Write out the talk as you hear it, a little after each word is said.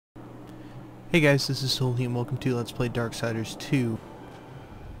Hey guys, this is Solhi and welcome to Let's Play DarkSiders 2.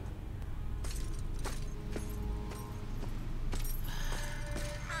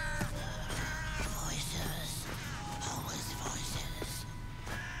 Voices, always voices,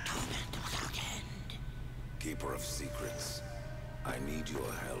 torment without end. Keeper of secrets, I need your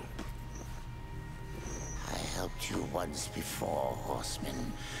help. I helped you once before,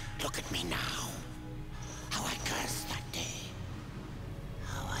 horseman. Look at me now. How I cursed that day.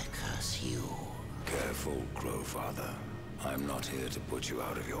 How I curse you. Careful, Crowfather. I'm not here to put you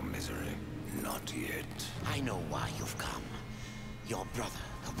out of your misery. Not yet. I know why you've come. Your brother,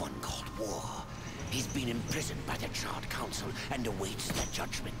 the one called War. He's been imprisoned by the Charred Council and awaits their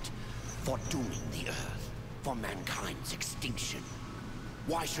judgment. For dooming the Earth. For mankind's extinction.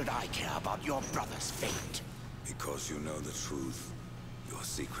 Why should I care about your brother's fate? Because you know the truth. Your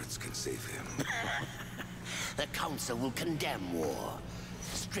secrets can save him. The Council will condemn War.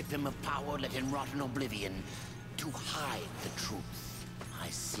 Strip him of power, let him rot in oblivion. To hide the truth. My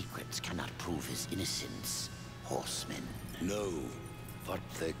secrets cannot prove his innocence, horseman. No, but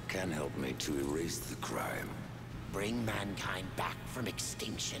they can help me to erase the crime. Bring mankind back from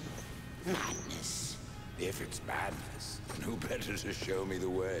extinction. Madness. If it's madness, then who better to show me the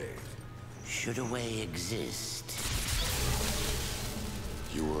way? Should a way exist,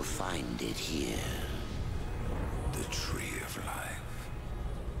 you will find it here. The Tree of Life.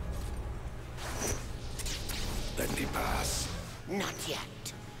 Let me pass. Not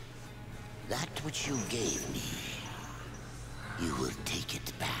yet. That which you gave me, you will take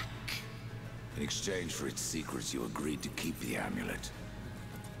it back. In exchange for its secrets, you agreed to keep the amulet.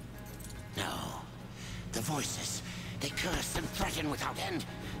 No. The voices, they curse and threaten without end.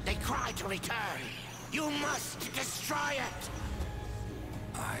 They cry to return. You must destroy it.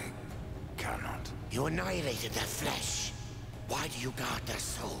 I cannot. You annihilated their flesh. Why do you guard their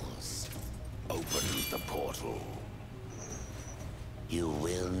souls? Open the portal. You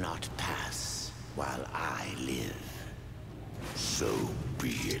will not pass while I live. So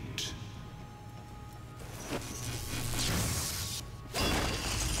be it.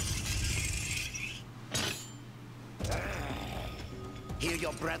 Here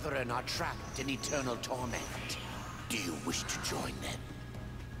your brethren are trapped in eternal torment. Do you wish to join them?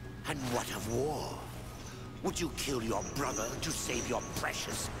 And what of War? Would you kill your brother to save your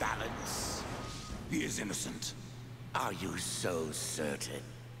precious balance? He is innocent. Are you so certain?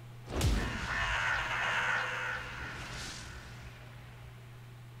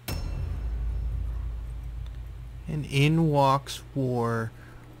 And in walks War.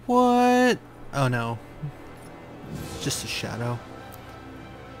 What? Oh no. It's just a shadow.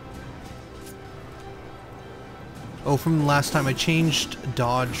 Oh, from the last time I changed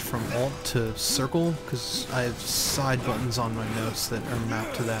dodge from alt to circle because I have side buttons on my mouse that are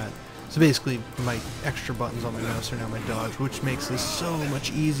mapped to that. So basically my extra buttons on my mouse are now my dodge, which makes this so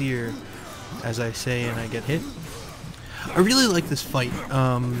much easier, as I say, and I get hit. I really like this fight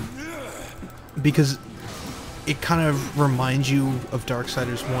because it kind of reminds you of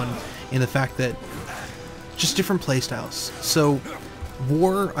DarkSiders 1 in the fact that just different playstyles. So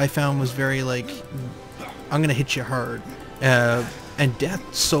War I found was very like, I'm gonna hit you hard, and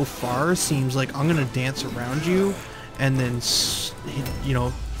Death so far seems like I'm gonna dance around you and then hit, you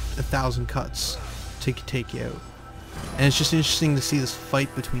know, 1,000 cuts to take you out. And it's just interesting to see this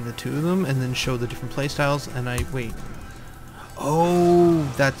fight between the two of them and then show the different playstyles. And wait, oh,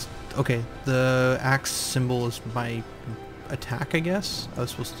 that's okay. The axe symbol is my attack, I guess. I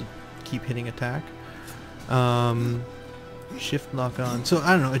was supposed to keep hitting attack. Shift lock on. So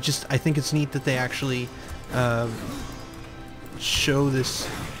I don't know. I think it's neat that they actually show this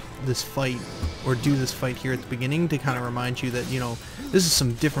fight, or do this fight here at the beginning to kind of remind you that, you know, this is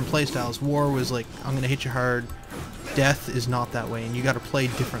some different playstyles. War was like, I'm gonna hit you hard. Death is not that way, and you got to play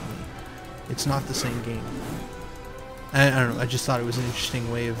differently. It's not the same game. I don't know. I just thought it was an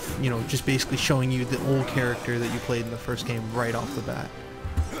interesting way of, you know, just basically showing you the old character that you played in the first game right off the bat.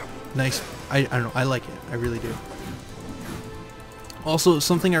 Nice. I don't know. I like it. I really do. Also,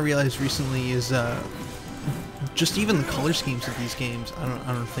 something I realized recently is just even the color schemes of these games.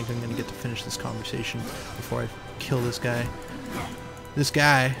 I don't think I'm going to get to finish this conversation before I kill this guy. This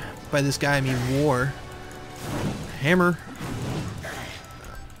guy, by this guy I mean War. Hammer.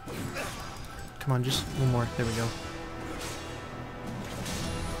 Come on, just one more. There we go.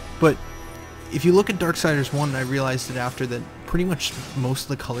 But if you look at DarkSiders 1, I realized it after that pretty much most of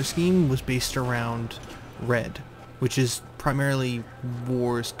the color scheme was based around red, which is primarily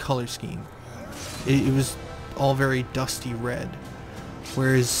War's color scheme. It was all very dusty red,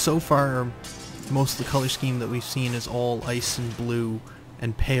 whereas so far most of the color scheme that we've seen is all ice and blue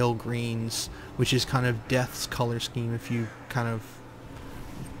and pale greens, which is kind of Death's color scheme. If you kind of,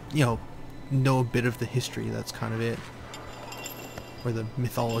 you know a bit of the history, that's kind of it. Or the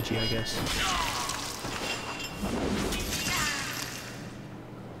mythology, I guess.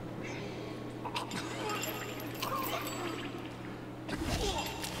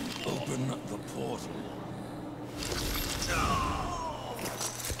 Open the portal.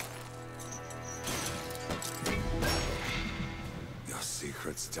 Your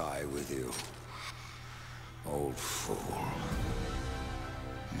secrets die with you, old fool.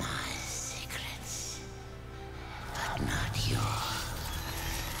 My secrets, but not yours.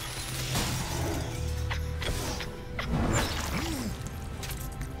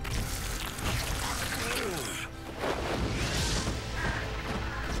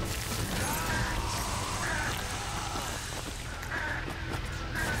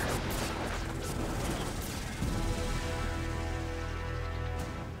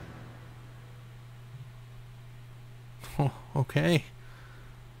 Oh, okay.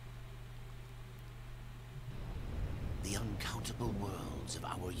 The uncountable worlds of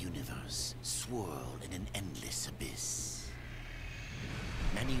our universe swirl in an endless abyss.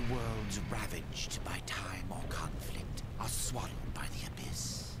 Many worlds ravaged by time or conflict are swallowed by the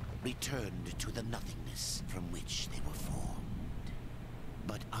abyss, returned to the nothingness from which they were formed.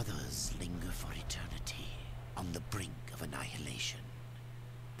 But others linger for eternity on the brink of annihilation,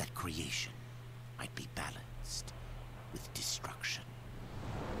 that creation might be balanced with destruction.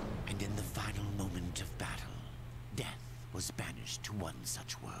 And in the final moment of battle, death was banished to one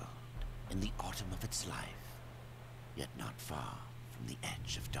such world in the autumn of its life, yet not far from the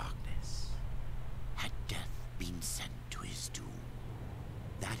edge of darkness. Had death been sent to his doom,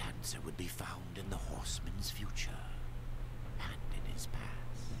 that answer would be found in the horseman's future and in his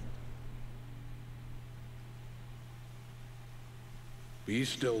past. Be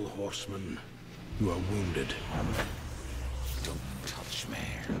still, horseman. You are wounded. Don't touch me.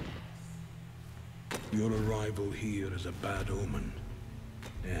 Your arrival here is a bad omen.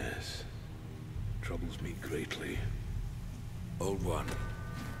 Yes. Troubles me greatly. Old one,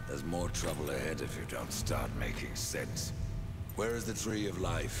 there's more trouble ahead if you don't start making sense. Where is the tree of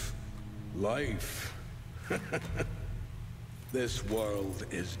life? Life? This world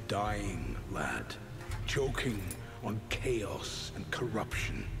is dying, lad. Choking on chaos and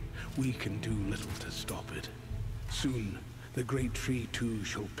corruption. We can do little to stop it. Soon, the great tree too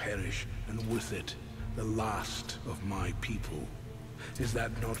shall perish, and with it, the last of my people. Is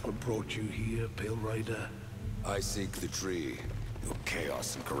that not what brought you here, Pale Rider? I seek the tree. Your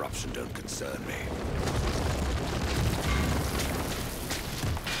chaos and corruption don't concern me.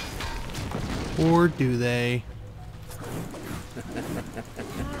 Or do they?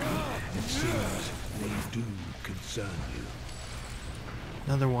 It seems they do concern you.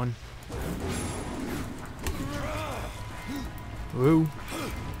 Another one. Whoa.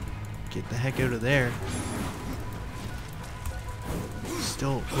 Get the heck out of there.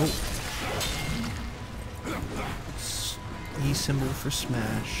 Still. Oh. E symbol for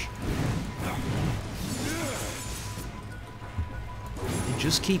smash. They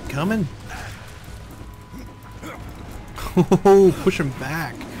just keep coming. Oh, push him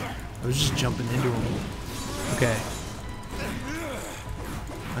back. I was just jumping into him. Okay.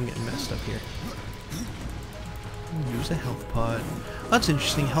 I'm getting messed up here. Use a health pod. That's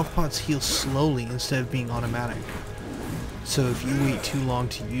interesting. Health pods heal slowly instead of being automatic. So if you wait too long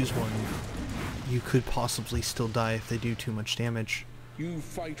to use one, you could possibly still die if they do too much damage. You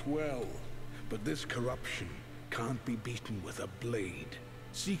fight well, but this corruption can't be beaten with a blade.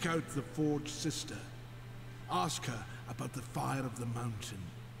 Seek out the Forge Sister. Ask her about the fire of the mountain.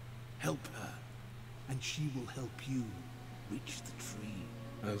 Help her, and she will help you reach the tree.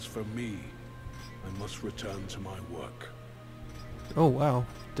 As for me, I must return to my work. Oh wow,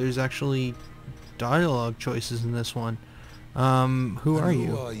 there's actually dialogue choices in this one. Who are you?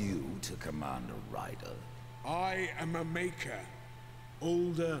 Who are you to command a rider? I am a maker,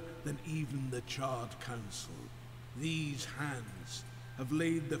 older than even the Charred Council. These hands have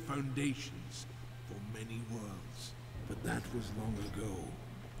laid the foundations for many worlds, but that was long ago.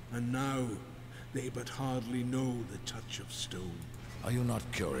 And now, they but hardly know the touch of stone. Are you not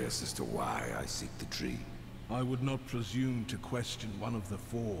curious as to why I seek the tree? I would not presume to question one of the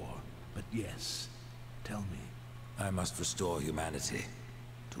four, but yes, tell me. I must restore humanity,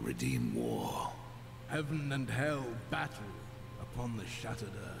 to redeem war. Heaven and hell battle upon the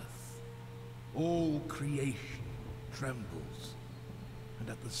shattered earth. All creation trembles, and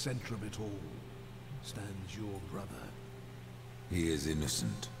at the center of it all stands your brother. He is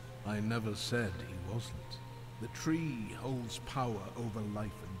innocent. I never said he wasn't. The tree holds power over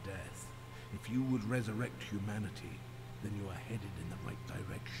life and death. If you would resurrect humanity, then you are headed in the right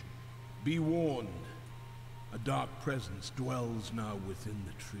direction. Be warned. A dark presence dwells now within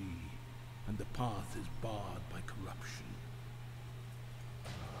the tree, and the path is barred by corruption.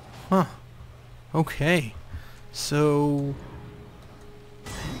 Huh. Okay. So...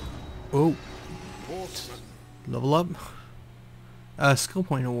 Oh. Level up. Skill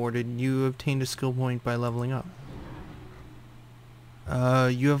point awarded. You obtained a skill point by leveling up.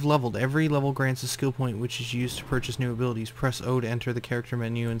 You have leveled. Every level grants a skill point which is used to purchase new abilities. Press O to enter the character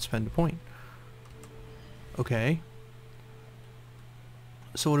menu and spend a point. Okay.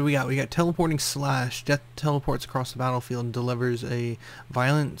 So what do we got? We got teleporting slash. Death teleports across the battlefield and delivers a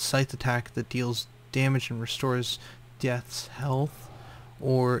violent scythe attack that deals damage and restores Death's health.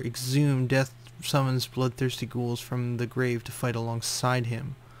 Or exhume. Death summons bloodthirsty ghouls from the grave to fight alongside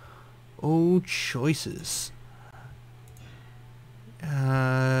him. Oh, choices.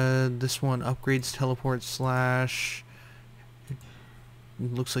 This one upgrades teleport slash. It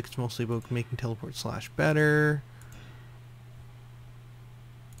looks like it's mostly about making teleport slash better.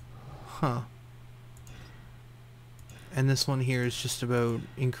 Huh. And this one here is just about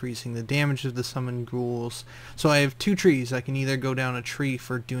increasing the damage of the summoned ghouls. So I have two trees. I can either go down a tree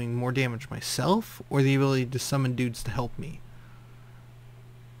for doing more damage myself, or the ability to summon dudes to help me.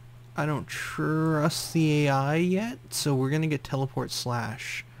 I don't trust the AI yet, so we're gonna get teleport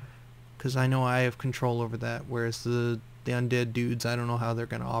slash, because I know I have control over that, whereas the undead dudes, I don't know how they're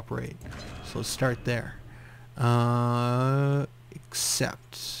gonna operate. So let's start there.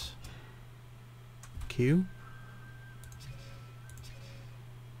 Accept. Q.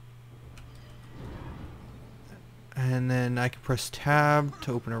 And then I can press tab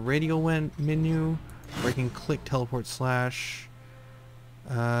to open a radial menu, or I can click teleport slash.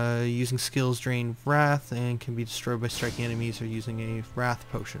 Using skills drain wrath and can be destroyed by striking enemies or using a wrath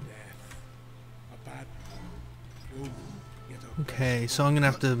potion. Okay, so I'm gonna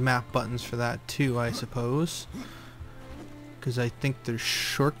have to map buttons for that too, I suppose, because I think there's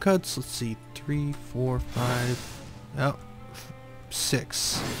shortcuts. Let's see, 3, 4, 5, oh,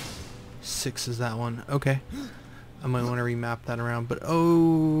 6. 6 is that one. Okay, I might want to remap that around, but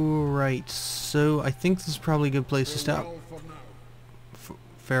oh right, so I think this is probably a good place to stop.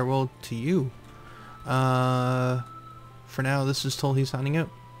 Farewell to you. For now, this is Tolhi signing out.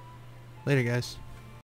 Later, guys.